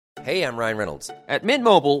Hey, I'm Ryan Reynolds. At Mint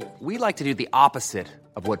Mobile, we like to do the opposite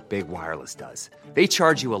of what Big Wireless does. They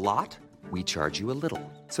charge you a lot, we charge you a little.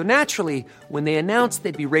 So naturally, when they announced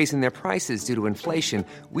they'd be raising their prices due to inflation,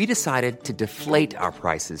 we decided to deflate our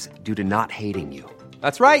prices due to not hating you.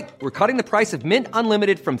 That's right. We're cutting the price of Mint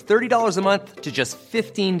Unlimited from $30 a month to just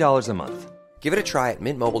 $15 a month. Give it a try at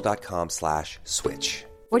mintmobile.com/switch.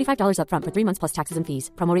 $45 up front for 3 months plus taxes and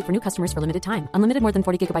fees. Promo rate for new customers for limited time. Unlimited more than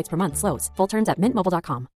 40 gigabytes per month. Slows full terms at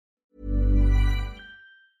mintmobile.com.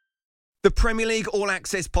 The Premier League All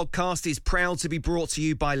Access podcast is proud to be brought to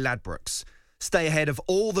you by Ladbrokes. Stay ahead of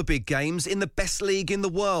all the big games in the best league in the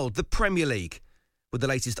world, the Premier League. With the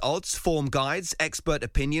latest odds, form guides, expert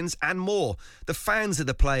opinions and more, the fans are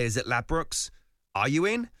the players at Ladbrokes. Are you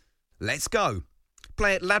in? Let's go.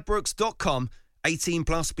 Play at ladbrokes.com, 18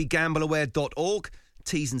 plus, begambleaware.org.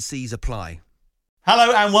 T's and C's apply.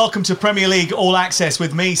 Hello and welcome to Premier League All Access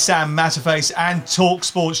with me, Sam Matterface, and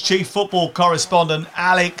TalkSport's chief football correspondent,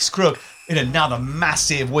 Alex Crook, in another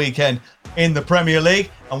massive weekend in the Premier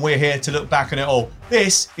League, and we're here to look back on it all.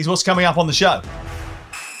 This is what's coming up on the show.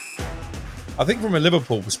 I think from a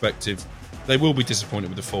Liverpool perspective, they will be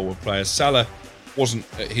disappointed with the forward players. Salah wasn't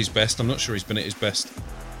at his best. I'm not sure he's been at his best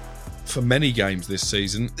for many games this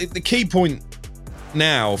season. The key point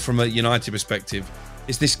now from a United perspective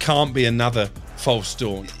is this can't be another false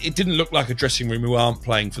dawn. It didn't look like a dressing room who aren't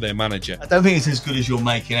playing for their manager. I don't think it's as good as you're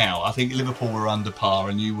making out. I think Liverpool were under par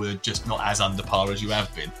and you were just not as under par as you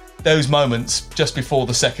have been. Those moments just before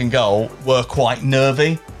the second goal were quite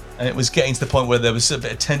nervy, and it was getting to the point where there was a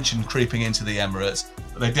bit of tension creeping into the Emirates,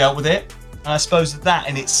 but they dealt with it. And I suppose that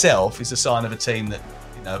in itself is a sign of a team that,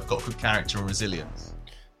 you know, have got good character and resilience.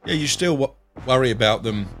 Yeah, you still worry about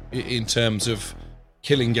them in terms of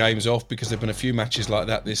killing games off, because there have been a few matches like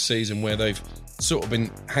that this season where they've sort of been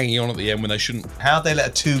hanging on at the end when they shouldn't. How they let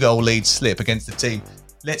a 2-goal lead slip against a team,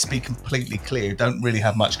 let's be completely clear, don't really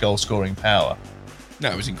have much goal scoring power. No,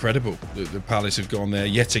 it was incredible. The Palace have gone there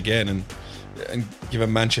yet again and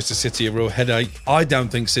given Manchester City a real headache. I don't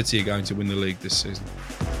think City are going to win the league this season.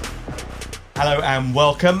 Hello and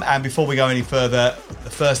welcome. And before we go any further, the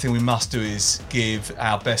first thing we must do is give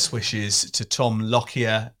our best wishes to Tom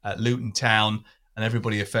Lockyer at Luton Town and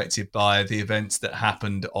everybody affected by the events that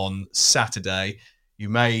happened on Saturday. You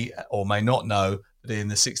may or may not know that in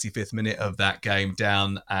the 65th minute of that game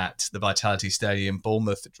down at the Vitality Stadium,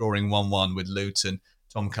 Bournemouth drawing 1-1 with Luton,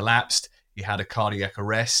 Tom collapsed. He had a cardiac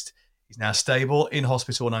arrest. He's now stable, in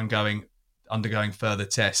hospital and undergoing further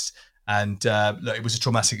tests. And look, it was a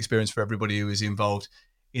traumatic experience for everybody who was involved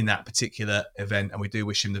in that particular event. And we do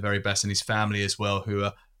wish him the very best, and his family as well, who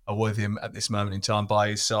are with him at this moment in time by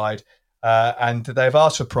his side. And they've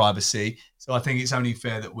asked for privacy. So I think it's only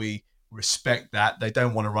fair that we respect that. They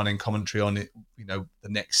don't want to run in commentary on it, you know, the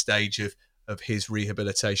next stage of his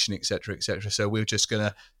rehabilitation, etc., etc. So we're just going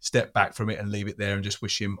to step back from it and leave it there and just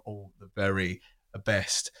wish him all the very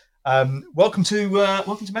best. Welcome to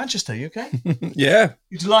Manchester. You okay? Yeah.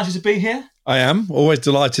 You delighted to be here? I am. Always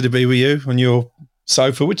delighted to be with you on your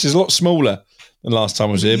sofa, which is a lot smaller than last time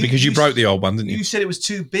I was here, because you broke the old one, didn't you? You said it was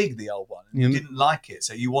too big, the old one. And you didn't like it,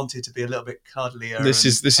 so you wanted to be a little bit cuddlier. This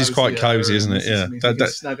is quite cosy, isn't it? Yeah. Don't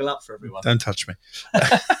snuggle up for everyone. Don't touch me.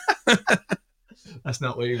 That's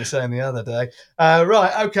not what you were saying the other day.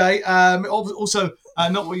 Right, okay. Also,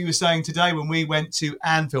 not what you were saying today when we went to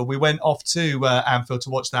Anfield. We went off to Anfield to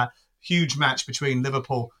watch that huge match between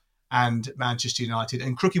Liverpool and Manchester United.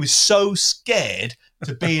 And Crookie was so scared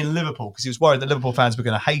to be in Liverpool because he was worried that Liverpool fans were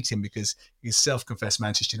going to hate him because he's a self-confessed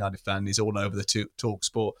Manchester United fan and he's all over the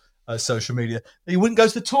TalkSport social media. He wouldn't go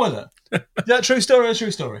to the toilet. Is that a true story or a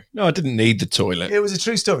true story? No, I didn't need the toilet. It was a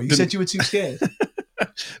true story. You said you were too scared.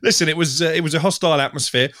 Listen, it was a hostile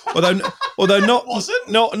atmosphere, although not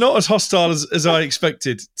not as hostile as I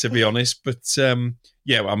expected, to be honest. But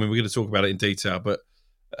yeah, I mean, we're going to talk about it in detail. But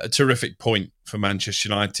a terrific point for Manchester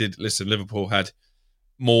United. Listen, Liverpool had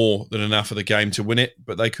more than enough of the game to win it,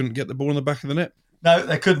 but they couldn't get the ball in the back of the net. No,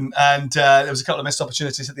 they couldn't. And there was a couple of missed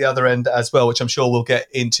opportunities at the other end as well, which I'm sure we'll get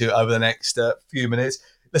into over the next few minutes.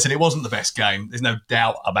 Listen, it wasn't the best game. There's no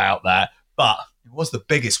doubt about that. But it was the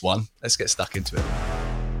biggest one. Let's get stuck into it.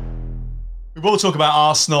 We will talk about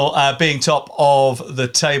Arsenal being top of the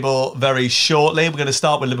table very shortly. We're going to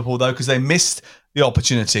start with Liverpool, though, because they missed the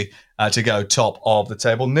opportunity to go top of the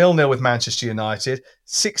table. 0-0 with Manchester United.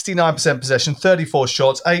 69% possession, 34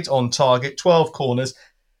 shots, 8 on target, 12 corners.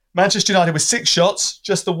 Manchester United with 6 shots,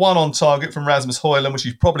 just the 1 on target from Rasmus Højlund, which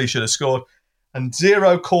he probably should have scored, and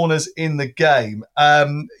 0 corners in the game.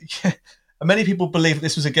 Many people believe that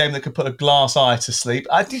this was a game that could put a glass eye to sleep.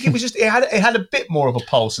 I think it was just it had a bit more of a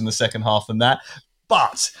pulse in the second half than that.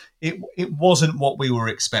 but it wasn't what we were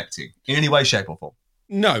expecting in any way, shape or form.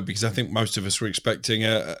 No, because I think most of us were expecting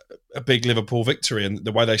a big Liverpool victory, and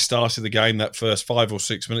the way they started the game, that first 5 or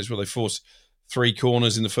 6 minutes where they forced 3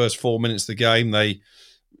 corners in the first 4 minutes of the game, they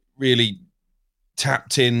really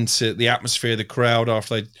tapped into the atmosphere of the crowd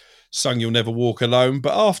after they sung "You'll Never Walk Alone."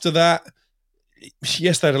 But after that,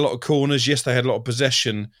 yes, they had a lot of corners, yes, they had a lot of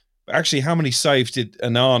possession, but actually how many saves did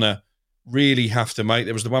Onana really have to make?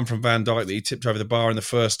 There was the one from Van Dijk that he tipped over the bar in the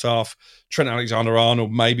first half. Trent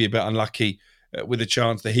Alexander-Arnold maybe a bit unlucky with a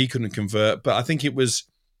chance that he couldn't convert, but I think it was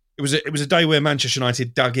a day where Manchester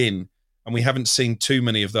United dug in, and we haven't seen too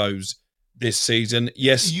many of those this season.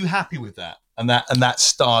 Yes, are you happy with that and that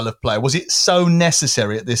style of play? Was it so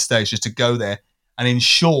necessary at this stage just to go there and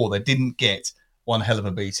ensure they didn't get one hell of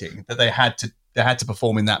a beating, that they had to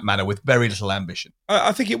perform in that manner with very little ambition?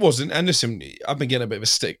 I think it wasn't. And listen, I've been getting a bit of a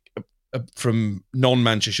stick from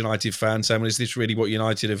non-Manchester United fans saying, well, is this really what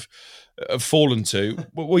United have fallen to?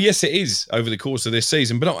 Well, yes, it is over the course of this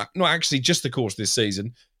season, but not actually just the course of this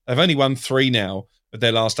season. They've only won 3 now of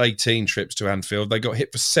their last 18 trips to Anfield. They got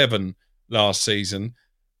hit for 7 last season.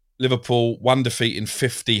 Liverpool, 1 defeat in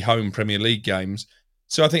 50 home Premier League games.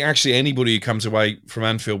 So I think actually anybody who comes away from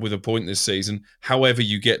Anfield with a point this season, however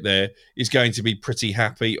you get there, is going to be pretty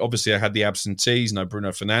happy. Obviously, I had the absentees, no Bruno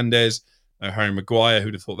Fernandes, no Harry Maguire,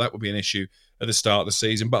 who'd have thought that would be an issue at the start of the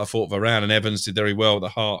season. But I thought Varane and Evans did very well at the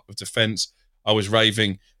heart of defence. I was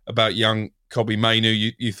raving about young Kobbie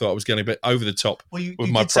Mainoo. You thought I was getting a bit over the top with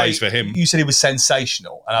my praise for him. You said he was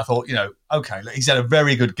sensational. And I thought, okay, he's had a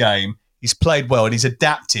very good game. He's played well and he's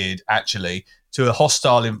adapted, actually, to a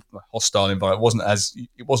hostile environment.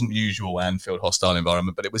 It wasn't usual Anfield hostile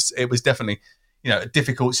environment, but it was definitely, a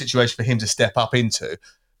difficult situation for him to step up into.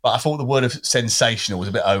 But I thought the word of sensational was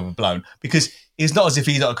a bit overblown, because it's not as if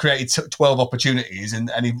he created 12 opportunities and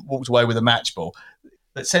he walked away with a match ball.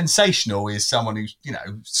 But sensational is someone who,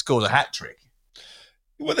 scored a hat trick.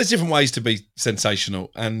 Well, there's different ways to be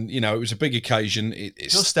sensational, and it was a big occasion. Your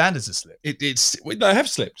standards have slipped. They have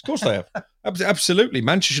slipped. Of course, they have. Absolutely,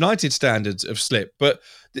 Manchester United standards have slipped. But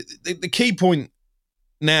the key point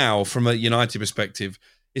now, from a United perspective,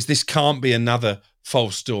 is this can't be another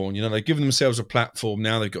false dawn. They've given themselves a platform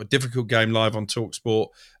now. They've got a difficult game live on TalkSport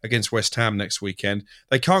against West Ham next weekend.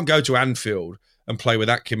 They can't go to Anfield and play with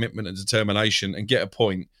that commitment and determination and get a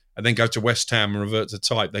point, and then go to West Ham and revert to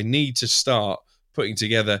type. They need to start putting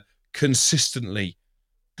together consistently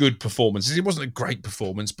good performances. It wasn't a great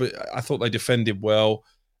performance, but I thought they defended well.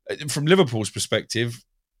 From Liverpool's perspective,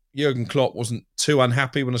 Jurgen Klopp wasn't too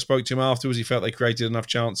unhappy when I spoke to him afterwards. He felt they created enough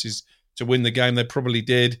chances to win the game. They probably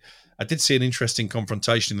did. I did see an interesting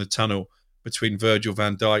confrontation in the tunnel between Virgil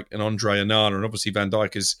van Dijk and Andre Onana, and obviously Van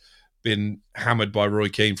Dijk has been hammered by Roy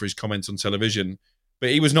Keane for his comments on television, but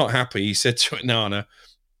he was not happy. He said to Onana,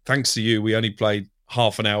 "Thanks to you, we only played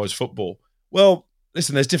half an hour's football." Well,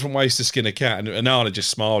 listen, there's different ways to skin a cat, and Onana just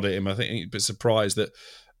smiled at him. I think he was a bit surprised that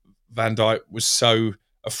Van Dijk was so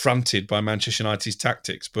affronted by Manchester United's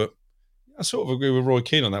tactics, but I sort of agree with Roy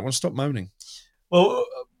Keane on that one. Stop moaning. Well,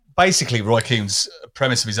 basically, Roy Keane's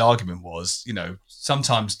premise of his argument was,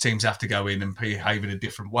 sometimes teams have to go in and behave in a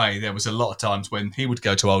different way. There was a lot of times when he would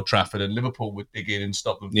go to Old Trafford and Liverpool would dig in and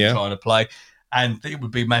stop them from trying to play. And it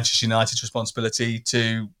would be Manchester United's responsibility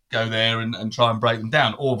to go there and try and break them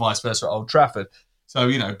down, or vice versa at Old Trafford. So,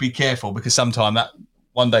 be careful, because sometime that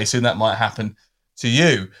one day soon that might happen to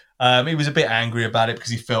you. He was a bit angry about it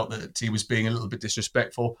because he felt that he was being a little bit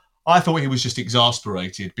disrespectful. I thought he was just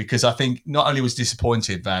exasperated, because I think not only was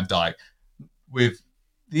disappointed Van Dijk with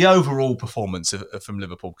the overall performance from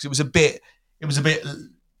Liverpool, because it was a bit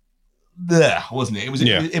there, wasn't it?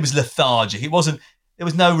 It was lethargic. There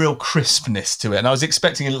was no real crispness to it, and I was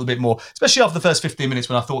expecting a little bit more, especially after the first 15 minutes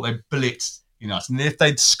when I thought they blitzed United. And if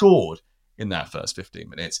they'd scored in that first 15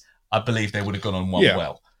 minutes, I believe they would have gone on one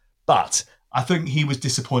well. But I think he was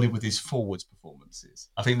disappointed with his forwards performances.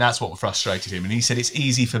 I think that's what frustrated him. And he said, it's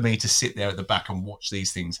easy for me to sit there at the back and watch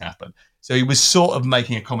these things happen. So he was sort of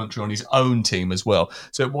making a commentary on his own team as well.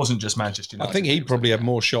 So it wasn't just Manchester United. I think he probably had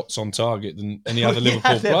more shots on target than any other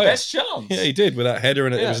Liverpool player. Their best chance. Yeah, he did with that header.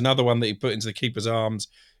 And it was another one that he put into the keeper's arms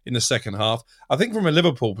in the second half. I think from a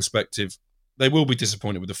Liverpool perspective, they will be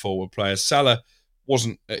disappointed with the forward players. Salah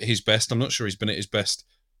wasn't at his best. I'm not sure he's been at his best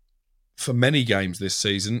for many games this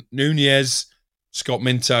season. Nunez, Scott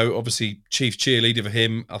Minto, obviously chief cheerleader for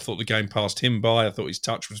him. I thought the game passed him by. I thought his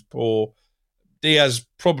touch was poor. Diaz,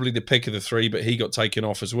 probably the pick of the three, but he got taken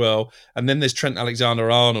off as well. And then there's Trent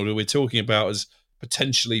Alexander-Arnold, who we're talking about as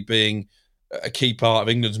potentially being a key part of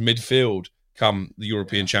England's midfield come the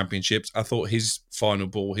European Championships. I thought his final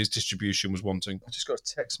ball, his distribution was wanting. I just got a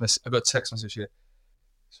text message. I got a text message here.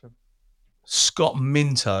 So Scott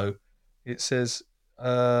Minto, it says,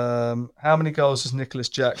 how many goals has Nicholas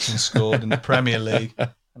Jackson scored in the Premier League?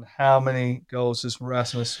 And how many goals has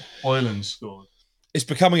Rasmus Højlund scored? It's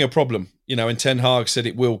becoming a problem, and Ten Hag said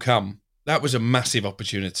it will come. That was a massive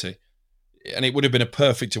opportunity. And it would have been a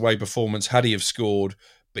perfect away performance had he have scored,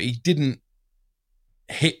 but he didn't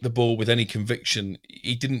hit the ball with any conviction.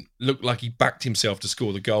 He didn't look like he backed himself to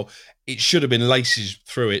score the goal. It should have been laces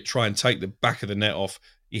through it, try and take the back of the net off.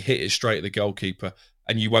 He hit it straight at the goalkeeper,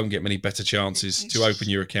 and you won't get many better chances to open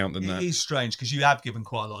your account than that. It is strange because you have given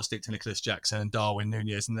quite a lot of stick to Nicholas Jackson and Darwin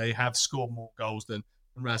Núñez, and they have scored more goals than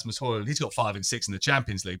Rasmus Højlund. He's got 5 and 6 in the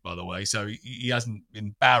Champions League, by the way, so he hasn't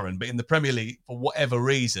been barren. But in the Premier League, for whatever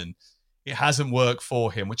reason, it hasn't worked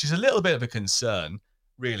for him, which is a little bit of a concern,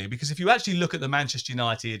 really, because if you actually look at the Manchester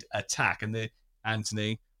United attack and the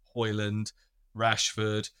Antony, Højlund,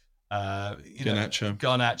 Rashford,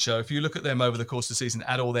 Garnacho, if you look at them over the course of the season,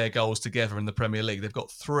 add all their goals together in the Premier League, they've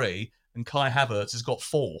got 3, and Kai Havertz has got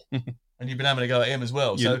 4. And you've been having a go at him as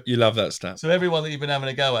well. You love that stat. So everyone that you've been having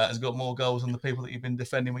a go at has got more goals than the people that you've been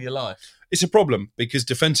defending with your life. It's a problem because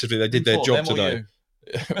defensively they did their job today.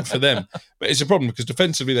 For them. But it's a problem because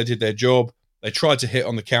defensively they did their job. They tried to hit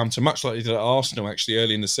on the counter, much like they did at Arsenal actually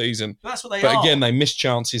early in the season. That's what they are. But again, they missed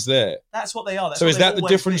chances there. That's what they are. So is that the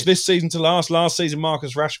difference this season to last? Last season,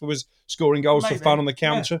 Marcus Rashford was scoring goals for fun on the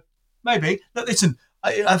counter. Yeah. Maybe. Look, listen,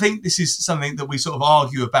 I think this is something that we sort of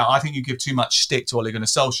argue about. I think you give too much stick to Ole Gunnar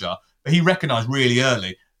Solskjaer, but he recognised really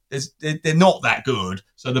early they're not that good.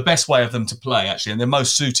 So the best way of them to play, actually, and they're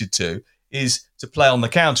most suited to, is to play on the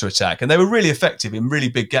counter-attack. And they were really effective in really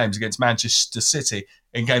big games against Manchester City,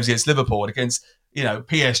 in games against Liverpool, and against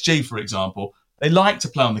PSG, for example. They like to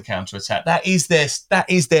play on the counter-attack. That is their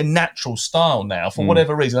natural style now, for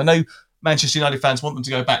whatever reason. I know Manchester United fans want them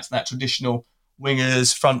to go back to that traditional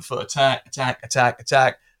wingers, front foot attack.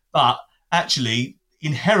 But actually,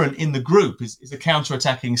 inherent in the group is a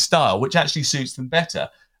counter-attacking style, which actually suits them better.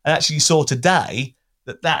 And actually, you saw today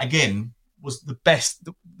that again, was the best,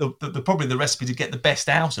 probably the recipe to get the best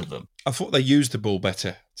out of them. I thought they used the ball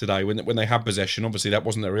better today when they had possession. Obviously, that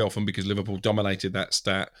wasn't very often because Liverpool dominated that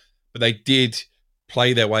stat. But they did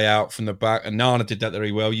play their way out from the back, and Nana did that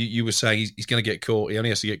very well. You were saying he's going to get caught. He only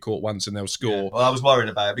has to get caught once and they'll score. Yeah. Well, I was worried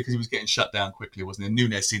about it because he was getting shut down quickly, wasn't he?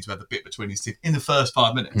 Núñez seemed to have the bit between his teeth in the first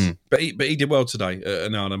 5 minutes. But he did well today,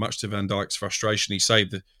 Nana, much to Van Dijk's frustration. He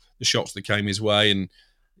saved the shots that came his way, and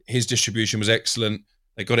his distribution was excellent.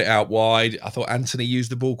 They got it out wide. I thought Antony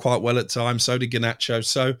used the ball quite well at times. So did Garnacho.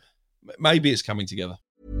 So maybe it's coming together.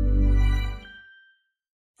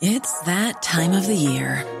 It's that time of the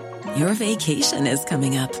year. Your vacation is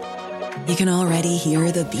coming up. You can already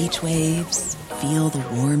hear the beach waves, feel the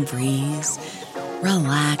warm breeze,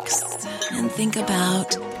 relax, and think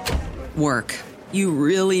about work. You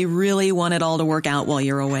really, really want it all to work out while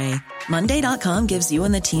you're away. Monday.com gives you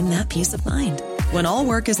and the team that peace of mind. When all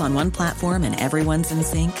work is on one platform and everyone's in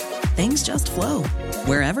sync, things just flow.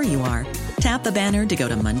 Wherever you are, tap the banner to go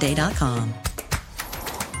to Monday.com.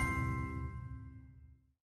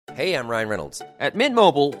 Hey, I'm Ryan Reynolds. At Mint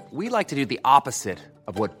Mobile, we like to do the opposite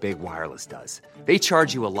of what Big Wireless does. They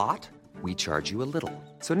charge you a lot, we charge you a little.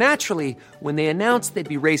 So naturally, when they announced they'd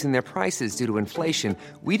be raising their prices due to inflation,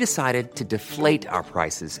 we decided to deflate our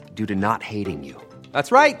prices due to not hating you.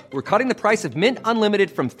 That's right. We're cutting the price of Mint Unlimited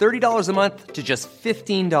from $30 a month to just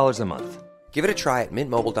 $15 a month. Give it a try at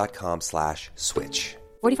mintmobile.com/switch.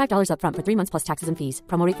 $45 up front for 3 months plus taxes and fees.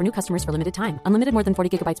 Promo rate for new customers for limited time. Unlimited more than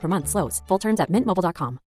 40 gigabytes per month. Slows full terms at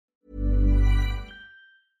mintmobile.com.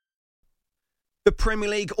 The Premier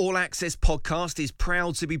League All Access podcast is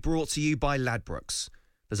proud to be brought to you by Ladbrokes.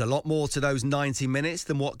 There's a lot more to those 90 minutes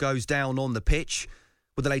than what goes down on the pitch.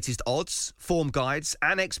 With the latest odds, form guides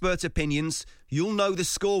and expert opinions, you'll know the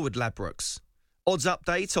score with Ladbrokes. Odds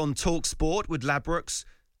update on TalkSport with Ladbrokes.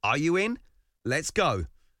 Are you in? Let's go.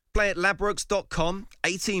 Play at ladbrokes.com,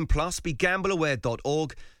 18 plus,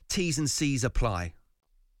 begambleaware.org. T's and C's apply.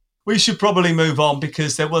 We should probably move on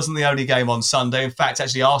because there wasn't the only game on Sunday. In fact,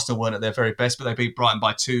 actually, Arsenal weren't at their very best, but they beat Brighton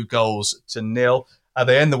by 2-0.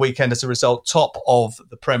 They end the weekend as a result top of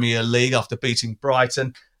the Premier League after beating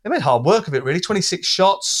Brighton. They made hard work of it, really. 26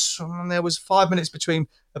 shots. And there was 5 minutes between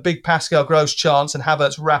a big Pascal Gross chance and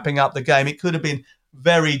Havertz wrapping up the game. It could have been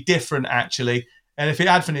very different, actually. And if it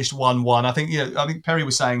had finished 1-1, I think Perry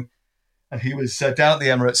was saying, and he was down at the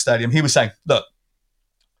Emirates Stadium, he was saying, look,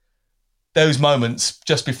 those moments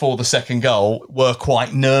just before the second goal were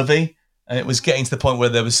quite nervy. And it was getting to the point where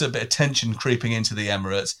there was a bit of tension creeping into the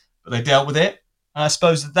Emirates. But they dealt with it. And I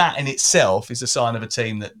suppose that in itself is a sign of a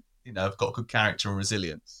team that, have got good character and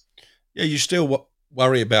resilience. Yeah, you still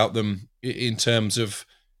worry about them in terms of,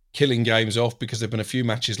 killing games off, because there have been a few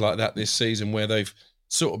matches like that this season where they've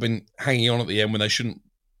sort of been hanging on at the end when they shouldn't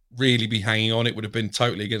really be hanging on. It would have been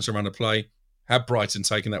totally against a run of play. Had Brighton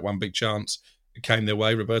taken that one big chance, it came their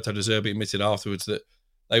way. Roberto De Zerbi admitted afterwards that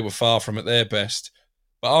they were far from at their best.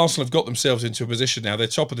 But Arsenal have got themselves into a position now. They're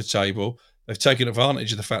top of the table. They've taken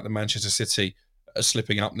advantage of the fact that Manchester City are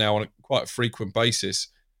slipping up now on a quite frequent basis.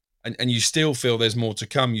 And you still feel there's more to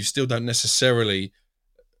come. You still don't necessarily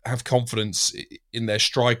have confidence in their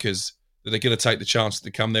strikers that they're going to take the chance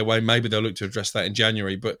to come their way. Maybe they'll look to address that in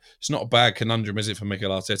January, but it's not a bad conundrum, is it, for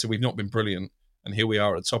Mikel Arteta? We've not been brilliant, and here we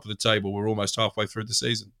are at the top of the table. We're almost halfway through the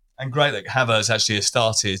season. And great that Havertz actually has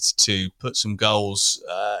started to put some goals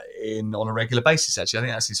in on a regular basis, actually. I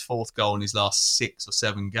think that's his 4th goal in his last 6 or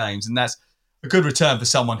 7 games, and that's a good return for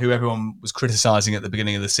someone who everyone was criticising at the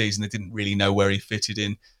beginning of the season. They didn't really know where he fitted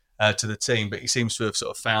in to the team, but he seems to have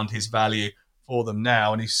sort of found his value for them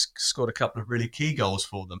now, and he's scored a couple of really key goals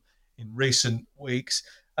for them in recent weeks.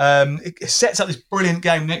 It sets up this brilliant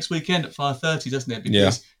game next weekend at 5:30, doesn't it?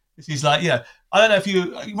 Because this is like, I don't know if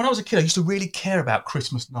you. When I was a kid, I used to really care about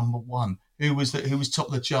Christmas number 1. Who was top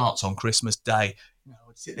of the charts on Christmas Day?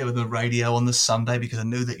 I'd sit there with the radio on the Sunday because I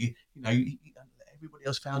knew that everybody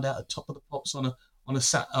else found out at top of the pops on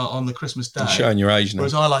the Christmas Day. You're showing your age now.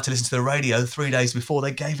 Whereas I like to listen to the radio 3 days before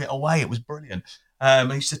they gave it away. It was brilliant. I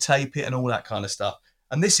used to tape it and all that kind of stuff.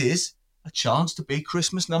 And this is a chance to be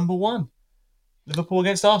Christmas number 1. Liverpool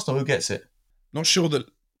against Arsenal. Who gets it? Not sure that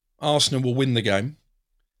Arsenal will win the game,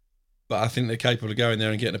 but I think they're capable of going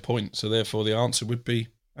there and getting a point. So therefore, the answer would be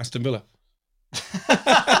Aston Villa.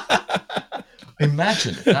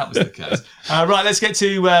 Imagine if that was the case. Right, let's get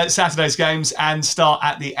to Saturday's games and start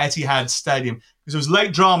at the Etihad Stadium, because there was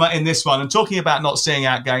late drama in this one. And talking about not seeing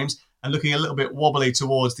out games and looking a little bit wobbly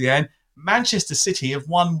towards the end, Manchester City have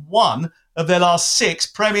won 1 of their last 6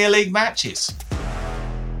 Premier League matches.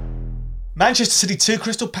 Manchester City 2,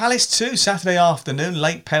 Crystal Palace 2, Saturday afternoon.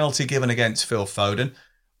 Late penalty given against Phil Foden.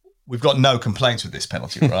 We've got no complaints with this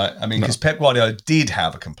penalty, right? I mean, because Pep Guardiola did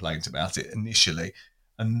have a complaint about it initially.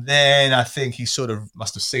 And then I think he sort of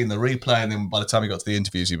must have seen the replay. And then by the time he got to the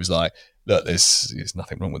interviews, he was like, look, there's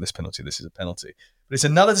nothing wrong with this penalty. This is a penalty. But it's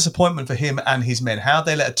another disappointment for him and his men. How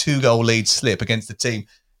they let a 2-goal lead slip against the team,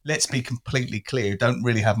 let's be completely clear, don't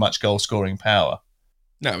really have much goal-scoring power.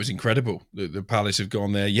 No, it was incredible. The Palace have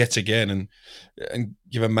gone there yet again and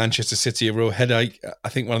given Manchester City a real headache. I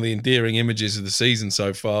think one of the endearing images of the season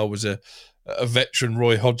so far was a veteran,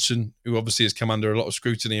 Roy Hodgson, who obviously has come under a lot of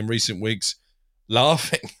scrutiny in recent weeks,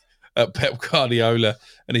 laughing at Pep Guardiola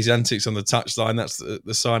and his antics on the touchline. That's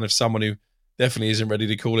the sign of someone who definitely isn't ready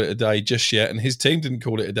to call it a day just yet. And his team didn't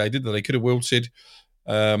call it a day, did they? They could have wilted.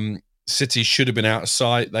 City should have been out of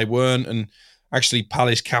sight. They weren't. And actually,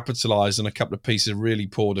 Palace capitalised on a couple of pieces of really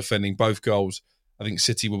poor defending. Both goals, I think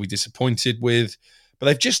City will be disappointed with. But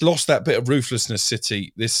they've just lost that bit of ruthlessness,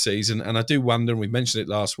 City, this season. And I do wonder, and we mentioned it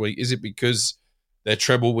last week, is it because they're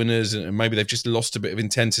treble winners and maybe they've just lost a bit of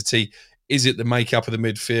intensity? Is it the makeup of the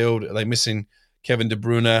midfield? Are they missing Kevin De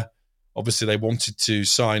Bruyne? Obviously, they wanted to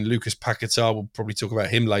sign Lucas Paquetá. We'll probably talk about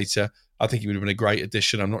him later. I think he would have been a great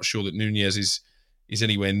addition. I'm not sure that Nunez is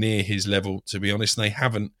anywhere near his level, to be honest. And they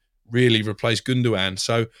haven't really replaced Gundogan.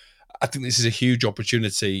 So I think this is a huge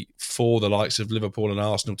opportunity for the likes of Liverpool and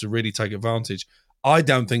Arsenal to really take advantage. I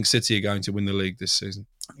don't think City are going to win the league this season.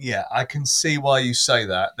 Yeah, I can see why you say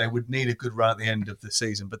that. They would need a good run at the end of the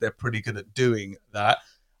season, but they're pretty good at doing that.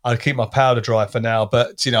 I'd keep my powder dry for now,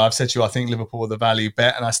 but I've said to you, I think Liverpool are the value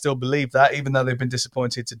bet, and I still believe that, even though they've been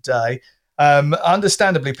disappointed today.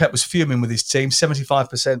 Understandably, Pep was fuming with his team.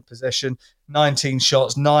 75% possession, 19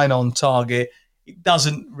 shots, 9 on target. It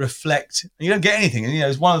doesn't reflect, and you don't get anything. And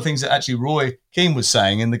it's one of the things that actually Roy Keane was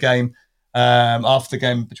saying in the game after the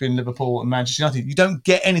game between Liverpool and Manchester United. You don't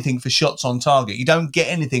get anything for shots on target. You don't get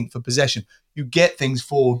anything for possession. You get things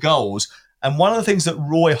for goals. And one of the things that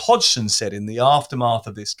Roy Hodgson said in the aftermath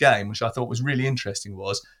of this game, which I thought was really interesting,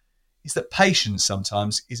 is that patience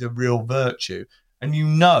sometimes is a real virtue. And you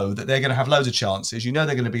know that they're going to have loads of chances. You know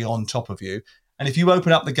they're going to be on top of you. And if you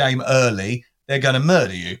open up the game early, they're going to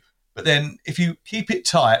murder you. But then if you keep it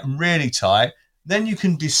tight and really tight, then you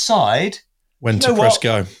can decide when to press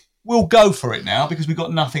go. We'll go for it now because we've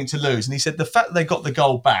got nothing to lose. And he said the fact that they got the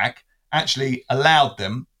goal back actually allowed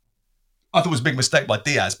them. I thought it was a big mistake by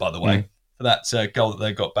Diaz, by the way, for that goal that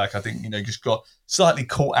they got back. I think, just got slightly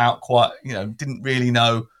caught out quite, didn't really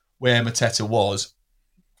know where Mateta was.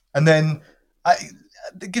 And then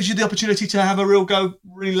it gives you the opportunity to have a real go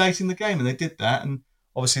really late in the game. And they did that. And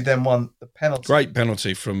obviously then won the penalty. Great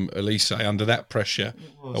penalty from Elise under that pressure,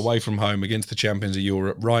 away from home against the champions of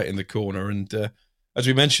Europe, right in the corner. And as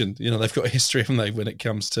we mentioned, they've got a history, haven't they, when it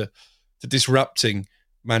comes to disrupting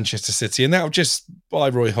Manchester City. And that'll just buy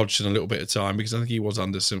Roy Hodgson a little bit of time, because I think he was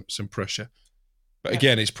under some pressure. But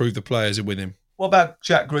again, it's proved the players are with him. What about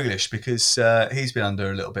Jack Grealish? Because he's been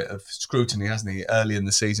under a little bit of scrutiny, hasn't he, early in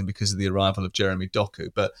the season because of the arrival of Jeremy Doku.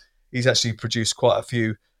 But he's actually produced quite a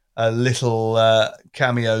few little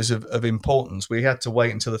cameos of importance. We had to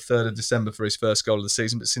wait until the 3rd of December for his first goal of the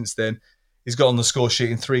season, but since then, he's got on the score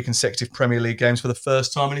sheet in 3 consecutive Premier League games for the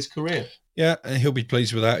first time in his career. Yeah, and he'll be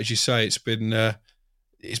pleased with that. As you say, it's been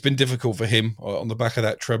difficult for him on the back of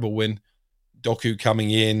that treble win. Doku coming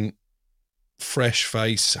in, fresh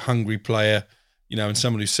face, hungry player, and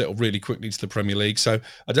someone who's settled really quickly to the Premier League. So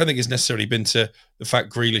I don't think it's necessarily been to the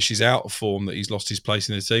fact Grealish is out of form that he's lost his place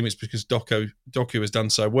in the team. It's because Doku has done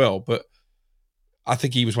so well. But I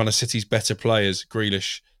think he was one of City's better players,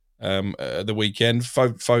 Grealish, the weekend.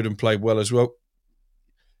 Foden played well as well.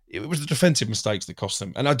 It was the defensive mistakes that cost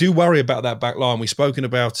them. And I do worry about that back line. We've spoken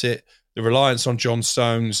about it, the reliance on John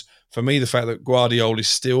Stones. For me, the fact that Guardiola is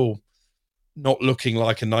still not looking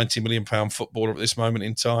like a £90 million footballer at this moment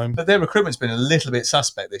in time. But their recruitment's been a little bit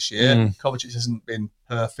suspect this year. Kovacic hasn't been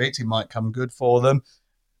perfect. He might come good for them.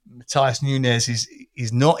 Matthias Nunes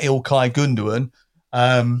is not Ilkay Gundogan.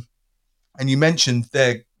 And you mentioned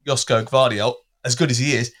there Josko Gvardiol, as good as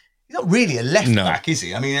he is, he's not really a left back, is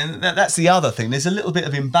he? I mean, that's the other thing. There's a little bit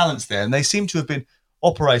of imbalance there, and they seem to have been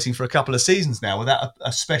operating for a couple of seasons now without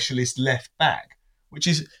a specialist left back, which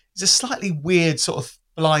is a slightly weird sort of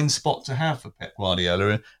blind spot to have for Pep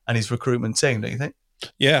Guardiola and his recruitment team, don't you think?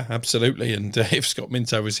 Yeah, absolutely. And if Scott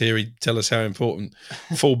Minto was here, he'd tell us how important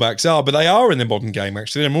fullbacks are. But they are in the modern game,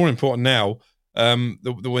 actually. They're more important now than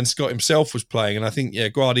when Scott himself was playing. And I think,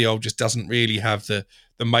 Guardiola just doesn't really have the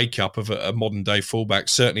makeup of a modern-day fullback,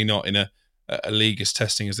 certainly not in a league as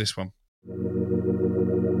testing as this one.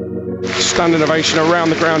 Standing ovation around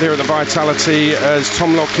the ground here at the Vitality as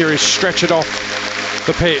Tom Lockyer is stretchered off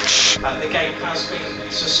the pitch. The game has been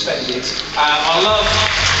suspended. I love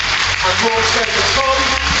and broad for Tom.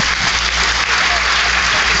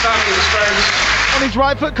 Standing his friends. On his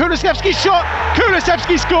right foot, Kulusevski shot.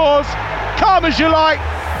 Kulusevski scores. Calm as you like.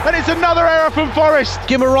 And it's another error from Forest.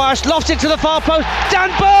 Guimaraes lofts it to the far post. Dan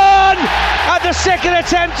Burn at the second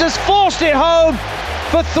attempt has forced it home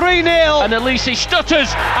for 3-0. And Elise stutters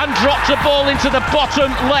and drops the ball into the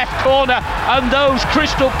bottom left corner. And those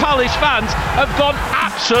Crystal Palace fans have gone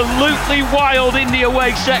absolutely wild in the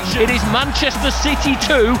away section. It is Manchester City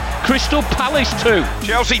 2, Crystal Palace 2.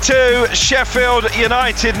 Chelsea 2, Sheffield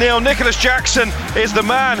United 0. Nicholas Jackson is the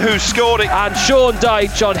man who scored it. And Sean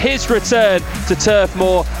Dyche on his return to Turf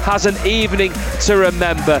Moor has an evening to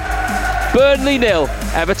remember. Burnley 0,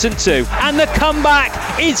 Everton 2. And the comeback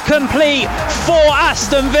is complete for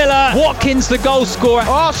Aston Villa. Watkins the goal scorer.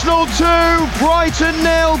 Arsenal 2, Brighton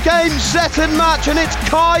 0. Game, set and match, and it's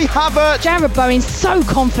Kai Havertz. Jarrod Bowen's so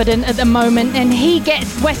confident at the moment, and he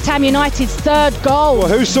gets West Ham United's 3rd goal. Well,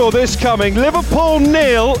 who saw this coming? Liverpool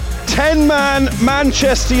 0, 10-man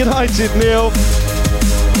Manchester United 0.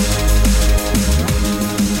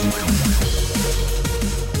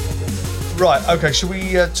 Right, okay, should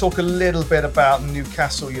we talk a little bit about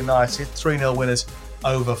Newcastle United, 3-0 winners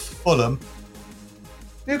over Fulham.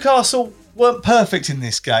 Newcastle weren't perfect in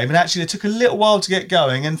this game, and actually it took a little while to get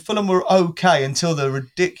going, and Fulham were okay until the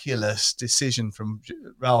ridiculous decision from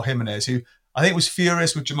Raul Jimenez, who I think was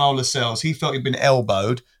furious with Jamal Lascelles. He felt he'd been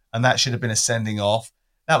elbowed, and that should have been a sending off.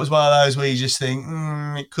 That was one of those where you just think,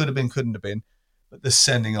 it could have been, couldn't have been. But the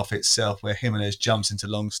sending off itself, where Jimenez jumps into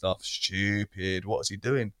Longstaff, stupid. What is he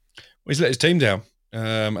doing? Well, he's let his team down,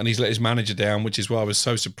 and he's let his manager down, which is why I was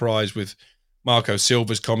so surprised with Marco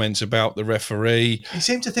Silva's comments about the referee. He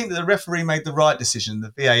seemed to think that the referee made the right decision,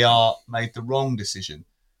 the VAR made the wrong decision.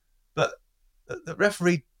 But the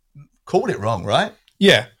referee called it wrong, right?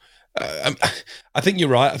 Yeah. I think you're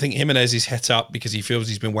right. I think Jimenez is het up because he feels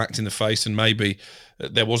he's been whacked in the face, and maybe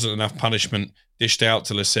there wasn't enough punishment dished out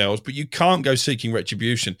to Lascelles. But you can't go seeking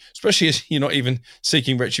retribution, especially as you're not even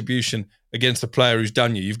seeking retribution against the player who's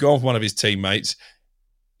done you. You've gone for one of his teammates.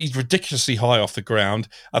 He's ridiculously high off the ground.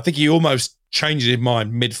 I think he almost changed his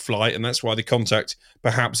mind mid-flight, and that's why the contact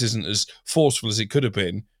perhaps isn't as forceful as it could have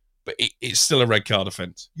been. But it's still a red card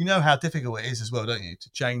offence. You know how difficult it is as well, don't you,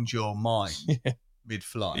 to change your mind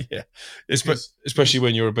mid-flight? Yeah, especially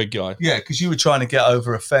when you're a big guy. Yeah, because you were trying to get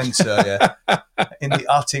over a fence earlier in the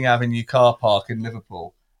Utting Avenue car park in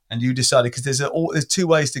Liverpool, and you decided, because there's two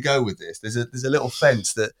ways to go with this. There's a little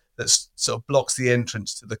fence that sort of blocks the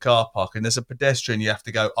entrance to the car park, and there's a pedestrian you have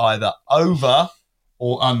to go either over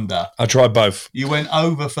or under. I tried both. You went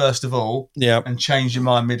over first of all, yeah, and changed your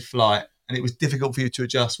mind mid-flight, and it was difficult for you to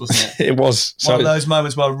adjust, wasn't it? It was. One of those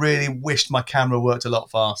moments where I really wished my camera worked a lot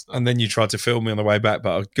faster. And then you tried to film me on the way back,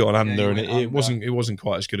 but I'd gone under, and it wasn't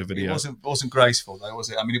quite as good a video. It wasn't graceful though, was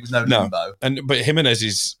it? I mean, it was no limbo. But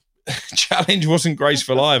Jimenez's challenge wasn't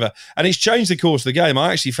graceful either, and it's changed the course of the game.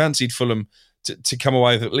 I actually fancied Fulham to come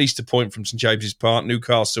away with at least a point from St James's Park.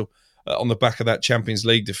 Newcastle on the back of that Champions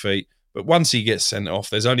League defeat, but once he gets sent off,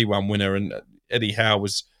 there's only one winner, and Eddie Howe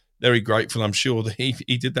was very grateful, I'm sure, that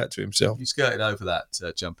he did that to himself. You skirted over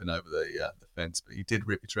that, jumping over the fence, but you did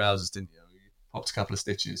rip your trousers, didn't you? You popped a couple of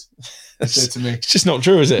stitches. You said to me, it's just not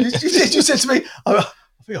true, is it? You said to me, I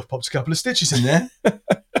think I've popped a couple of stitches in there.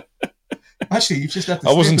 Actually, you've just left the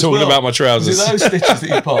I wasn't talking about my trousers. Was it those stitches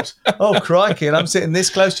that you popped? Oh, crikey. And I'm sitting this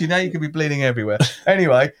close to you now, you could be bleeding everywhere.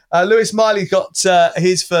 Anyway, Lewis Miley got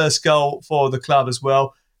his first goal for the club as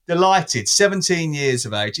well. Delighted, 17 years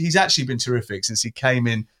of age. He's actually been terrific since he came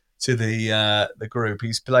in to the group.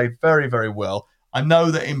 He's played very, very well. I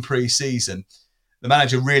know that in pre-season, the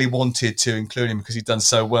manager really wanted to include him because he'd done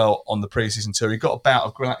so well on the pre-season tour. He got a bout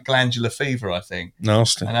of glandular fever, I think.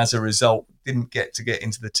 Nasty. And as a result, didn't get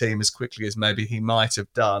into the team as quickly as maybe he might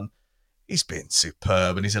have done. He's been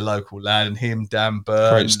superb, and he's a local lad. And him, Dan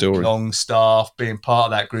Burn, Longstaff, being part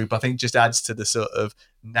of that group, I think just adds to the sort of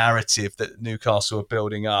narrative that Newcastle are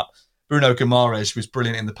building up. Bruno Guimaraes was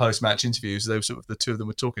brilliant in the post-match interviews. They were sort of the two of them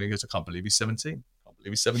were talking. He goes, I can't believe he's 17.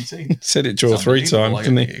 He said it 2 or 3 times,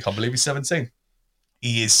 didn't he? I can't believe he's 17.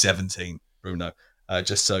 He is 17, Bruno,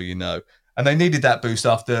 just so you know. And they needed that boost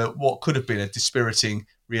after what could have been a dispiriting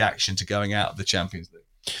reaction to going out of the Champions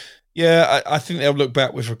League. Yeah, I think they'll look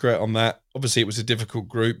back with regret on that. Obviously, it was a difficult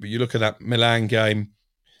group, but you look at that Milan game,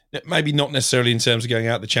 maybe not necessarily in terms of going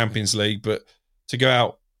out of the Champions League, but to go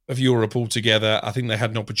out of Europe altogether, I think they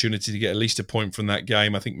had an opportunity to get at least a point from that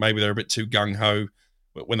game. I think maybe they were a bit too gung-ho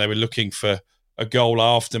when they were looking for a goal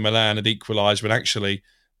after Milan had equalised, when actually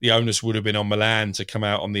the onus would have been on Milan to come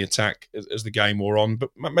out on the attack as the game wore on. But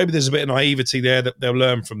maybe there's a bit of naivety there that they'll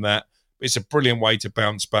learn from that. It's a brilliant way to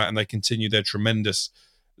bounce back, and they continue their tremendous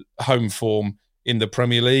home form in the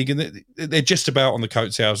Premier League. And they're just about on the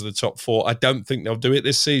coattails of the top 4. I don't think they'll do it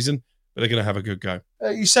this season, but they're going to have a good go.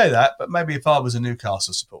 You say that, but maybe if I was a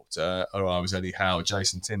Newcastle supporter or I was Eddie Howe or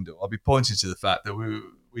Jason Tindall, I'd be pointing to the fact that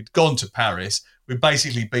we'd gone to Paris, we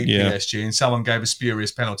basically beat PSG, and someone gave a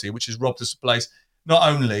spurious penalty, which has robbed us a place not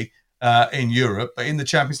only in Europe, but in the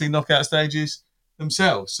Champions League knockout stages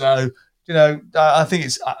themselves. So, I think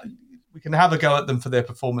we can have a go at them for their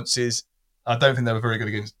performances. I don't think they were very good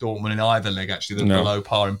against Dortmund in either leg, actually. They're below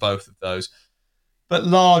par in both of those. But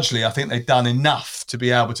largely, I think they've done enough to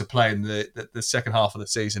be able to play in the second half of the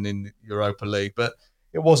season in the Europa League. But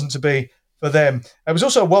it wasn't to be for them. It was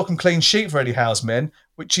also a welcome clean sheet for Eddie Howe's men,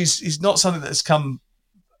 which is not something that's come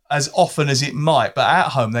as often as it might. But at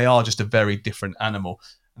home, they are just a very different animal.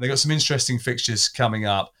 And they've got some interesting fixtures coming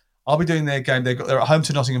up. I'll be doing their game. They're at home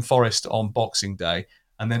to Nottingham Forest on Boxing Day.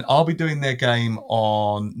 And then I'll be doing their game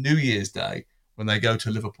on New Year's Day when they go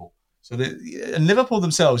to Liverpool. And Liverpool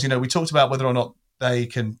themselves, we talked about whether or not they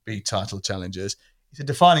can be title challengers. It's a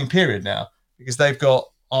defining period now because they've got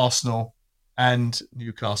Arsenal and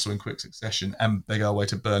Newcastle in quick succession, and they go away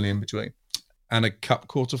to Burnley in between. And a cup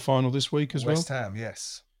quarter-final this week as well. West Ham,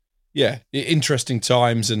 yes. Yeah, interesting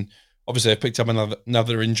times. And obviously they've picked up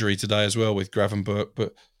another injury today as well with Gravenberch,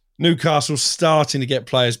 but Newcastle's starting to get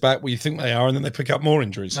players back where you think they are, and then they pick up more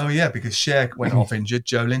injuries. Oh, yeah, because Cher went off injured.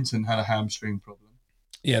 Joe Linton had a hamstring problem.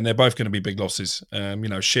 Yeah, and they're both going to be big losses.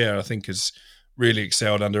 Cher, I think, has really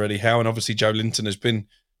excelled under Eddie Howe, and obviously Joe Linton has been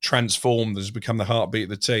transformed, has become the heartbeat of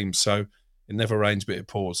the team. So it never rains, but it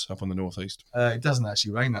pours up on the northeast. It doesn't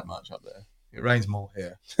actually rain that much up there. It rains more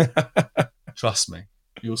here. Trust me.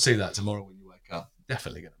 You'll see that tomorrow when you wake up.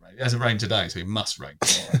 Definitely going to rain. It hasn't rained today, so it must rain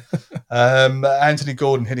tomorrow. Anthony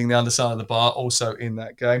Gordon hitting the underside of the bar, also in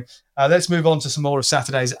that game. Let's move on to some more of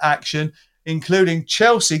Saturday's action, including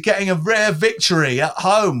Chelsea getting a rare victory at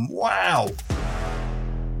home. Wow.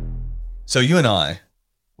 So you and I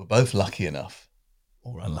were both lucky enough,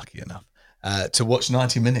 or unlucky enough, to watch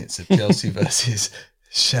 90 minutes of Chelsea versus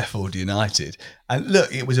Sheffield United. And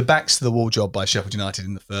look, it was a backs-to-the-wall job by Sheffield United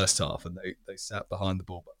in the first half, and they sat behind the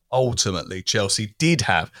ball. But ultimately, Chelsea did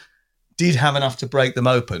have enough to break them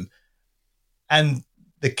open. And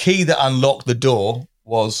the key that unlocked the door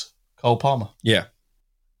was Cole Palmer. Yeah,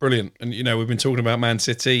 brilliant. And, we've been talking about Man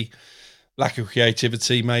City, lack of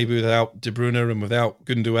creativity, maybe without De Bruyne and without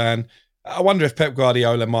Gundogan. I wonder if Pep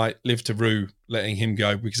Guardiola might live to rue letting him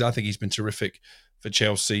go, because I think he's been terrific for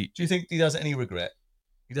Chelsea. Do you think he does any regret?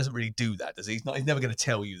 He doesn't really do that, does he? He's never going to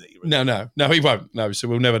tell you that he regrets. No, he won't. No, so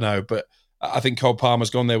we'll never know. But I think Cole Palmer's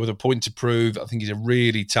gone there with a point to prove. I think he's a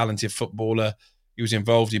really talented footballer. He was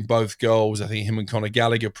involved in both goals. I think him and Conor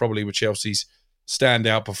Gallagher probably were Chelsea's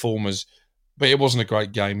standout performers. But it wasn't a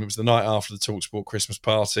great game. It was the night after the TalkSport Christmas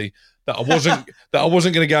party that I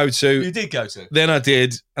wasn't going to go to. You did go to. Then I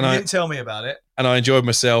did, and you didn't tell me about it. And I enjoyed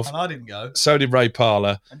myself. And I didn't go. So did Ray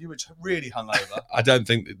Parlour. And you were really hungover. I don't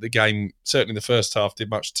think that the game, certainly the first half, did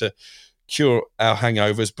much to cure our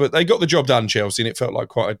hangovers. But they got the job done, Chelsea, and it felt like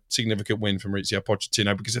quite a significant win from Mauricio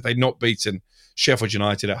Pochettino, because if they'd not beaten Sheffield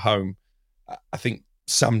United at home, I think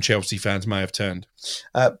some Chelsea fans may have turned.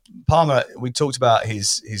 Palmer, we talked about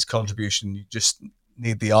his contribution. You just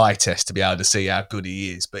need the eye test to be able to see how good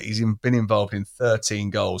he is. But he's been involved in 13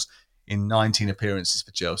 goals in 19 appearances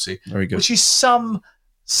for Chelsea. Very good. Which is some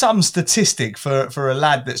statistic for a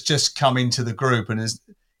lad that's just come into the group and has,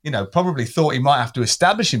 probably thought he might have to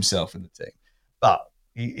establish himself in the team. But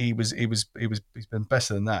he's been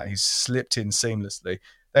better than that. He's slipped in seamlessly.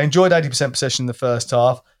 They enjoyed 80% possession in the first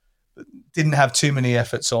half. Didn't have too many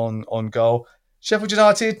efforts on goal. Sheffield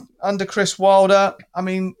United under Chris Wilder, I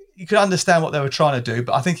mean, you could understand what they were trying to do,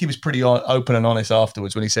 but I think he was pretty open and honest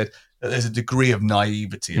afterwards when he said that there's a degree of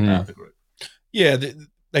naivety about the group. Yeah,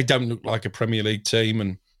 they don't look like a Premier League team,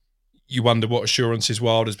 and you wonder what assurances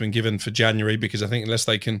Wilder's been given for January, because I think unless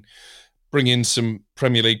they can bring in some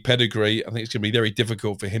Premier League pedigree, I think it's going to be very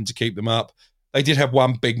difficult for him to keep them up. They did have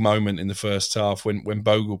one big moment in the first half when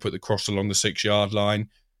Bogle put the cross along the 6-yard line.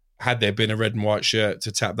 Had there been a red and white shirt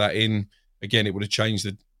to tap that in, again, it would have changed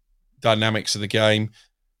the dynamics of the game.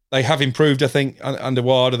 They have improved, I think, under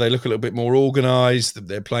Wilder. They look a little bit more organised.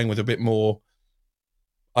 They're playing with a bit more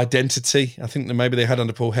identity, I think, than maybe they had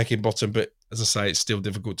under Paul Heckingbottom. But as I say, it's still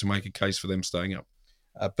difficult to make a case for them staying up.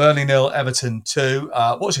 Burnley 0, Everton 2.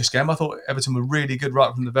 Watch this game. I thought Everton were really good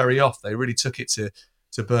right from the very off. They really took it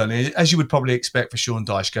to Burnley, as you would probably expect for Sean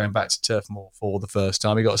Dyche going back to Turf Moor for the first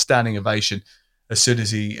time. He got a standing ovation as soon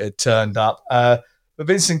as he turned up. But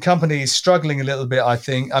Vincent Kompany is struggling a little bit, I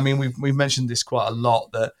think. I mean, we've mentioned this quite a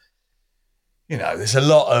lot, that, there's a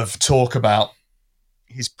lot of talk about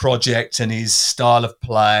his project and his style of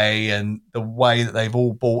play and the way that they've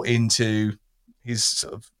all bought into his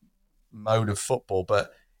sort of mode of football,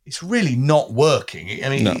 but it's really not working. I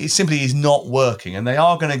mean, It simply is not working, and they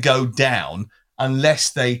are going to go down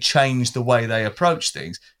unless they change the way they approach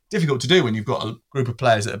things. Difficult to do when you've got a group of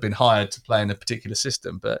players that have been hired to play in a particular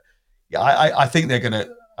system. But yeah, I think they're going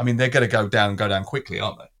to go down quickly,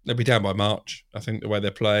 aren't they? They'll be down by March, I think, the way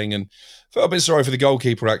they're playing. And I felt a bit sorry for the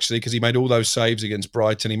goalkeeper, actually, because he made all those saves against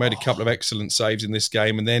Brighton. He made a couple of excellent saves in this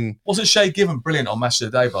game. And then... Wasn't Shay Given brilliant on Match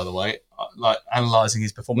of the Day, by the way, like analysing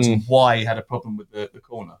his performance and why he had a problem with the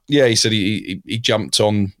corner? Yeah, he said he jumped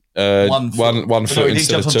on one foot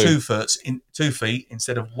instead of two. He jumped on 2 feet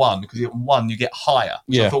instead of one, because on one you get higher,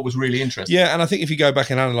 which I thought was really interesting. Yeah, and I think if you go back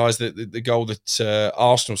and analyse the goal that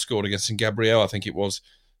Arsenal scored against St Gabriel, I think it was,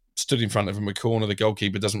 stood in front of him a corner, the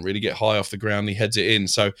goalkeeper doesn't really get high off the ground, he heads it in.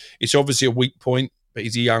 So it's obviously a weak point, but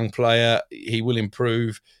he's a young player, he will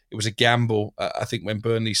improve. It was a gamble, I think, when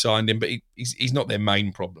Burnley signed him, but he's not their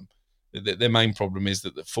main problem. Their main problem is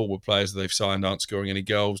that the forward players that they've signed aren't scoring any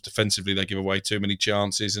goals. Defensively, they give away too many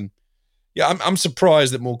chances. And yeah, I'm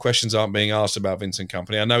surprised that more questions aren't being asked about Vincent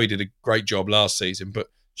Kompany. I know he did a great job last season, but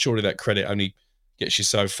surely that credit only gets you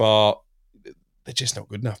so far. They're just not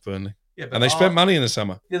good enough, Burnley. Yeah, and they spent money in the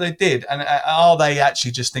summer. Yeah, they did. And are they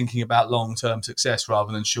actually just thinking about long-term success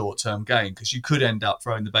rather than short-term gain? Because you could end up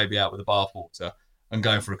throwing the baby out with the bathwater and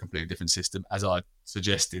going for a completely different system, as I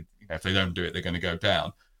suggested. If they don't do it, they're going to go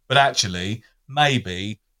down. But actually,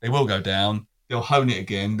 maybe they will go down, they'll hone it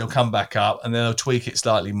again, they'll come back up, and then they'll tweak it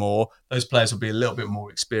slightly more. Those players will be a little bit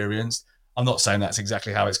more experienced. I'm not saying that's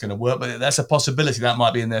exactly how it's going to work, but that's a possibility. That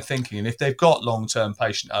might be in their thinking. And if they've got long-term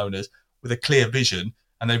patient owners with a clear vision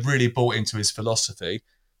and they've really bought into his philosophy,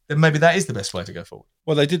 then maybe that is the best way to go forward.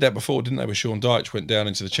 Well, they did that before, didn't they, with Sean Dyche, went down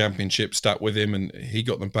into the Championship, stuck with him, and he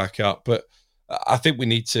got them back up. But I think we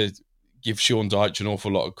need to give Sean Dyche an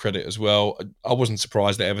awful lot of credit as well. I wasn't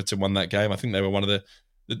surprised that Everton won that game. I think they were one of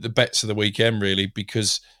the bets of the weekend, really,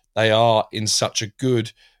 because they are in such a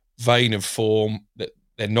good vein of form that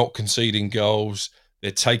they're not conceding goals,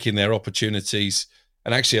 they're taking their opportunities.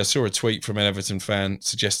 And actually, I saw a tweet from an Everton fan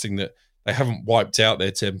suggesting that they haven't wiped out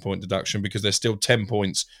their 10-point deduction because they're still 10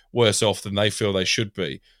 points worse off than they feel they should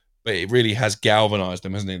be. But it really has galvanised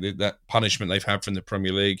them, hasn't it? That punishment they've had from the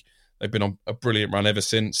Premier League. They've been on a brilliant run ever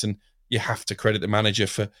since, and you have to credit the manager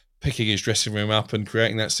for picking his dressing room up and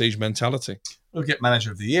creating that siege mentality. We'll get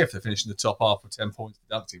manager of the year if they're finishing the top half with 10 points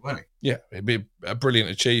deducted, won't he? Yeah, it'd be a brilliant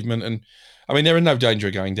achievement. And I mean, they're in no danger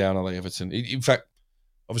of going down, are they, Everton? In fact,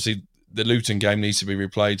 obviously, the Luton game needs to be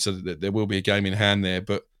replayed so that there will be a game in hand there.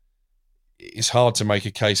 But it's hard to make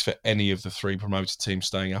a case for any of the 3 promoted teams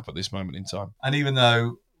staying up at this moment in time. And even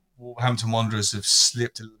though Wolverhampton Wanderers have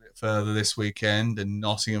slipped a little bit further this weekend and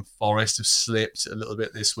Nottingham Forest have slipped a little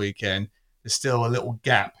bit this weekend, there's still a little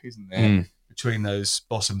gap, isn't there, between those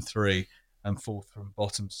bottom 3 and 4th from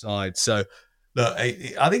bottom side. So, look,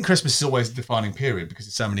 I think Christmas is always a defining period because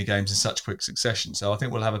there's so many games in such quick succession. So I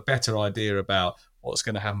think we'll have a better idea about what's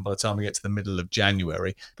going to happen by the time we get to the middle of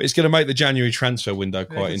January. But it's going to make the January transfer window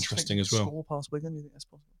quite interesting as well. Score past Wigan, do you think that's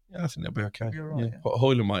possible? Yeah, I think they'll be okay. You're right, yeah.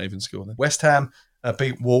 Hoyland might even score then. West Ham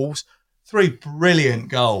beat Wolves. 3 brilliant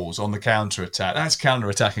goals on the counter-attack. That's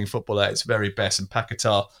counter-attacking football at its very best, and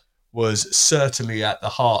Paquetá was certainly at the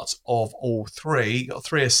heart of all 3. He got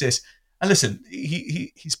 3 assists. And listen,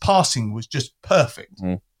 his passing was just perfect.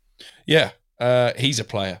 Yeah, he's a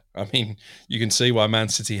player. I mean, you can see why Man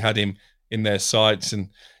City had him in their sights. And,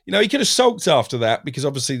 you know, he could have sulked after that because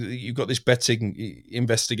obviously you've got this betting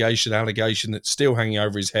investigation allegation that's still hanging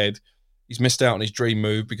over his head. He's missed out on his dream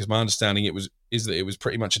move because my understanding is that it was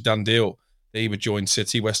pretty much a done deal that he would join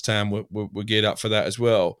City. West Ham were geared up for that as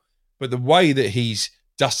well. But the way that he's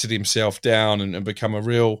dusted himself down and become a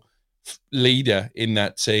real leader in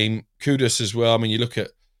that team, kudos as well. I mean, you look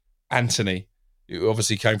at Anthony, who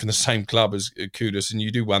obviously came from the same club as Kudus, and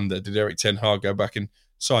you do wonder, did Erik ten Hag go back and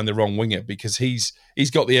sign the wrong winger? Because he's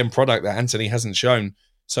got the end product that Anthony hasn't shown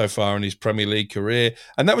so far in his Premier League career.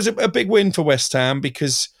 And that was a big win for West Ham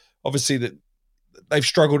because obviously that they've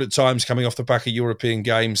struggled at times coming off the back of European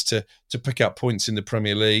games to pick up points in the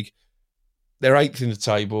Premier League. They're 8th in the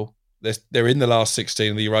table. They're in the last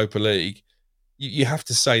 16 of the Europa League. You have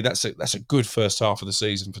to say that's a good first half of the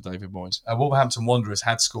season for David Moyes. Wolverhampton Wanderers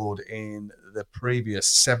had scored in the previous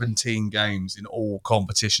 17 games in all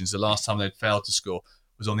competitions. The last time they'd failed to score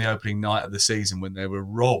was on the opening night of the season when they were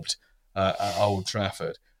robbed at Old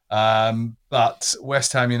Trafford. But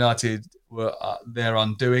West Ham United were their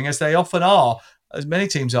undoing, as they often are, as many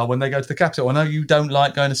teams are when they go to the capital. I know you don't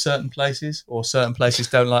like going to certain places, or certain places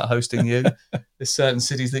don't like hosting you. There's certain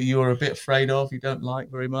cities that you're a bit afraid of, you don't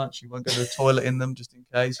like very much. You won't go to the toilet in them just in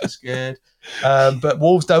case you're scared. But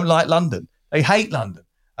Wolves don't like London. They hate London.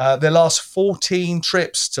 Their last 14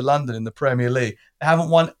 trips to London in the Premier League, they haven't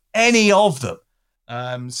won any of them.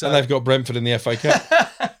 So and they've got Brentford in the FA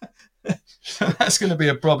Cup. So that's going to be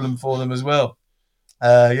a problem for them as well.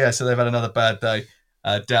 So they've had another bad day.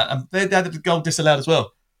 Down. And they had the goal disallowed as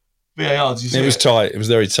well. VAR, did you see it? It was tight. It was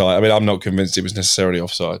very tight. I mean, I'm not convinced it was necessarily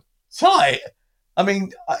offside. Tight? I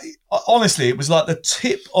mean, honestly, it was like the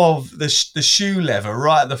tip of the shoe lever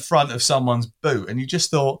right at the front of someone's boot. And you just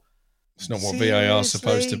thought... It's not what VAR is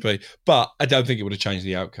supposed to be. But I don't think it would have changed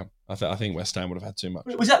the outcome. I think West Ham would have had too much.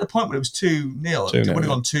 It was at the point where it was 2-0. It would have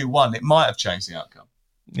gone 2-1. It might have changed the outcome.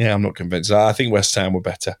 Yeah, I'm not convinced. I think West Ham were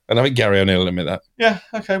better. And I think Gary O'Neill will admit that. Yeah,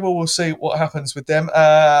 okay, well, we'll see what happens with them.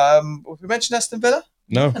 Have we mentioned Aston Villa?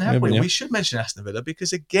 No. We should mention Aston Villa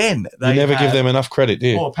because, again... You never give them enough credit, do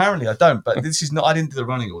you? Well, apparently I don't, but this is not... I didn't do the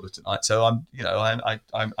running order tonight, so I'm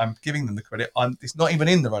giving them the credit. It's not even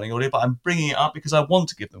in the running order, but I'm bringing it up because I want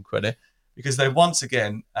to give them credit because they once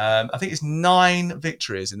again... I think it's 9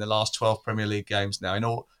 victories in the last 12 Premier League games now, in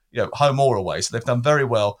all, home or away, so they've done very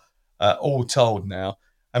well, all told now.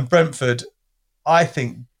 And Brentford, I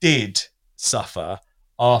think, did suffer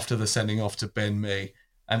after the sending off to Ben Mee.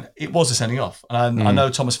 And it was a sending off. And I know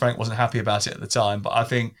Thomas Frank wasn't happy about it at the time, but I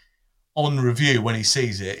think on review, when he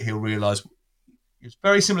sees it, he'll realise it's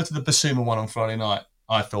very similar to the Basuma one on Friday night,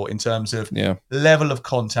 I thought, in terms of level of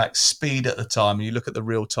contact, speed at the time. And you look at the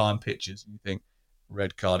real-time pictures and you think,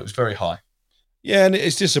 red card. It was very high. Yeah, and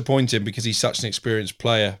it's disappointing because he's such an experienced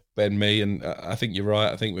player, Ben Mee. And I think you're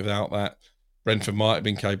right. I think without that, Brentford might have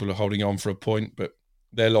been capable of holding on for a point, but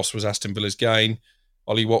their loss was Aston Villa's gain.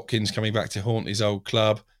 Ollie Watkins coming back to haunt his old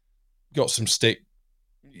club. Got some stick,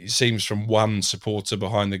 it seems, from one supporter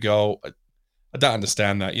behind the goal. I don't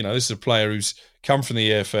understand that. This is a player who's come from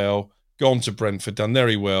the EFL, gone to Brentford, done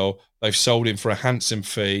very well. They've sold him for a handsome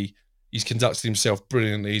fee. He's conducted himself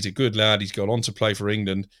brilliantly. He's a good lad. He's gone on to play for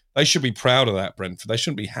England. They should be proud of that, Brentford. They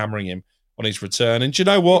shouldn't be hammering him on his return. And do you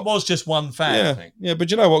know what? It was just one fan, I think. Yeah, but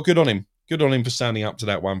do you know what? Good on him. Good on him for standing up to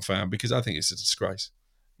that one fan because I think it's a disgrace.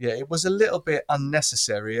 Yeah, it was a little bit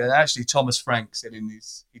unnecessary. And actually, Thomas Frank said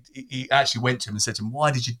he actually went to him and said to him, "Why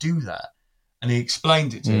did you do that?" And he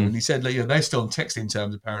explained it to him. And he said, they're still on texting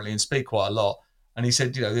terms apparently and speak quite a lot. And he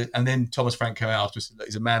said, and then Thomas Frank came out after and said, "Look,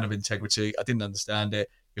 he's a man of integrity. I didn't understand it.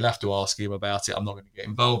 You'll have to ask him about it. I'm not going to get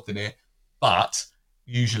involved in it. But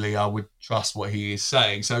usually I would trust what he is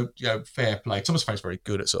saying." So, fair play. Thomas Frank's very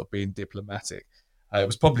good at sort of being diplomatic. I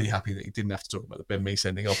was probably happy that he didn't have to talk about the Ben Mee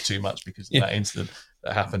sending off too much because of that incident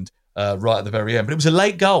that happened right at the very end. But it was a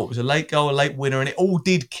late goal. It was a late goal, a late winner, and it all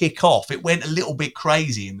did kick off. It went a little bit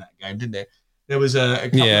crazy in that game, didn't it? There was a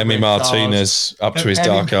couple of Emi Martinez up to his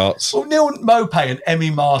dark arts. Well, Neil Maupay and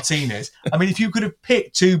Emi Martinez. I mean, if you could have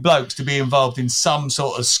picked two blokes to be involved in some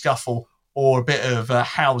sort of scuffle or a bit of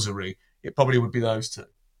housery, it probably would be those two.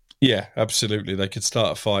 Yeah, absolutely. They could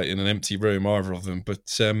start a fight in an empty room, either of them.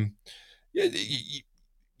 But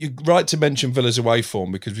you're right to mention Villa's away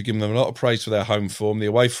form because we give them a lot of praise for their home form. The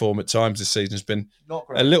away form at times this season has been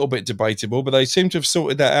a little bit debatable, but they seem to have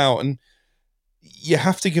sorted that out. And you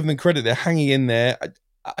have to give them credit. They're hanging in there.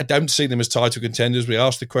 I don't see them as title contenders. We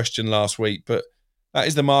asked the question last week, but that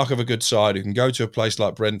is the mark of a good side who can go to a place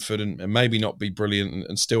like Brentford and maybe not be brilliant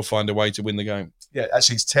and still find a way to win the game. Yeah,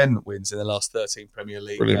 actually it's 10 wins in the last 13 Premier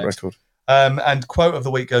League Brilliant games. record. And quote of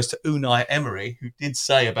the week goes to Unai Emery, who did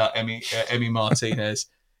say about Emi Martinez,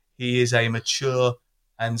 he is a mature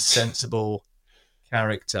and sensible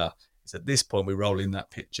character. It's at this point we roll in that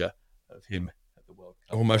picture of him at the World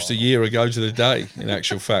Cup. Almost a year ago to the day, in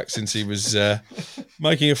actual fact, since he was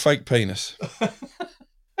making a fake penis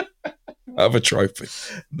out of a trophy.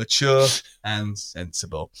 Mature and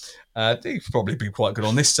sensible. He could probably be quite good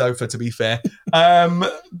on this sofa, to be fair.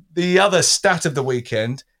 The other stat of the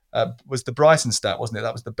weekend was the Brighton stat, wasn't it?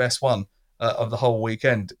 That was the best one of the whole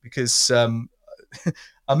weekend because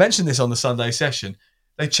I mentioned this on the Sunday session.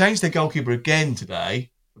 They changed their goalkeeper again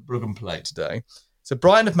today. Bruggen played today. So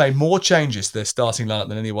Brighton have made more changes to their starting lineup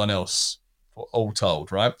than anyone else, all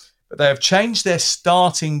told, right? But they have changed their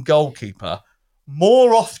starting goalkeeper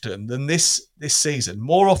more often than this season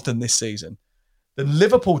than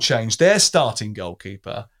Liverpool changed their starting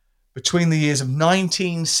goalkeeper between the years of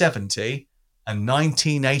 1970 and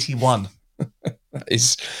 1981.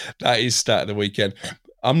 That is stat of the weekend.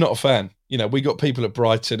 I'm not a fan. You know, we got people at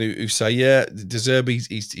Brighton who say, yeah, De Zerbi,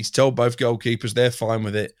 he's told both goalkeepers, they're fine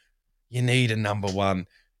with it. You need a number one.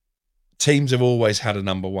 Teams have always had a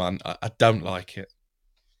number one. I don't like it.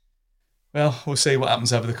 Well, we'll see what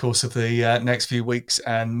happens over the course of the next few weeks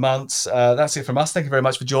and months. That's it from us. Thank you very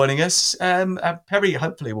much for joining us. Perry,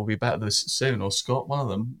 hopefully, will be back with us soon, or Scott, one of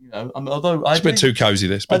them. You know, although it's a bit too cosy.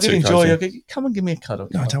 This, I did enjoy it. Come and give me a cuddle.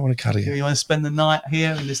 No, I don't want to cuddle you. You want to spend the night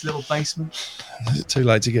here in this little basement? Is it too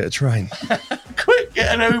late to get a train? Quick,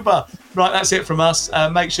 get an Uber. Right, that's it from us.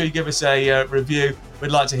 Make sure you give us a review.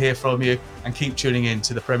 We'd like to hear from you, and keep tuning in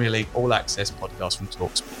to the Premier League All Access podcast from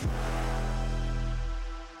TalkSport.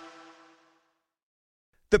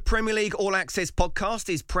 The Premier League All Access podcast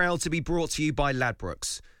is proud to be brought to you by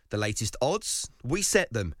Ladbrokes. The latest odds, we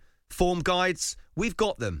set them. Form guides, we've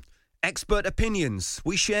got them. Expert opinions,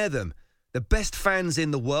 we share them. The best fans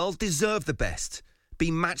in the world deserve the best. Be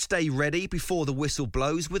match day ready before the whistle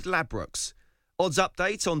blows with Ladbrokes. Odds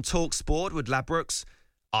update on TalkSport with Ladbrokes.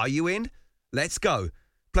 Are you in? Let's go.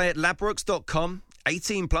 Play at ladbrokes.com.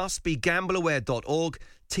 18 plus, begambleaware.org.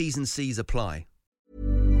 T's and C's apply.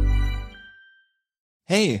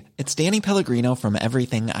 Hey, it's Danny Pellegrino from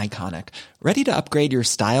Everything Iconic. Ready to upgrade your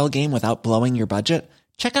style game without blowing your budget?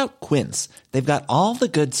 Check out Quince. They've got all the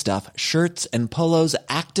good stuff, shirts and polos,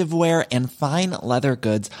 activewear, and fine leather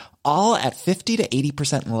goods, all at 50 to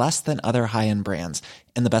 80% less than other high-end brands.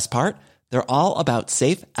 And the best part? They're all about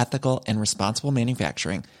safe, ethical, and responsible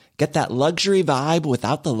manufacturing. Get that luxury vibe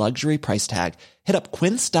without the luxury price tag. Hit up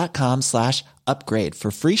quince.com/upgrade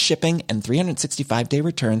for free shipping and 365-day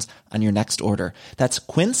returns on your next order. That's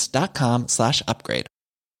quince.com/upgrade.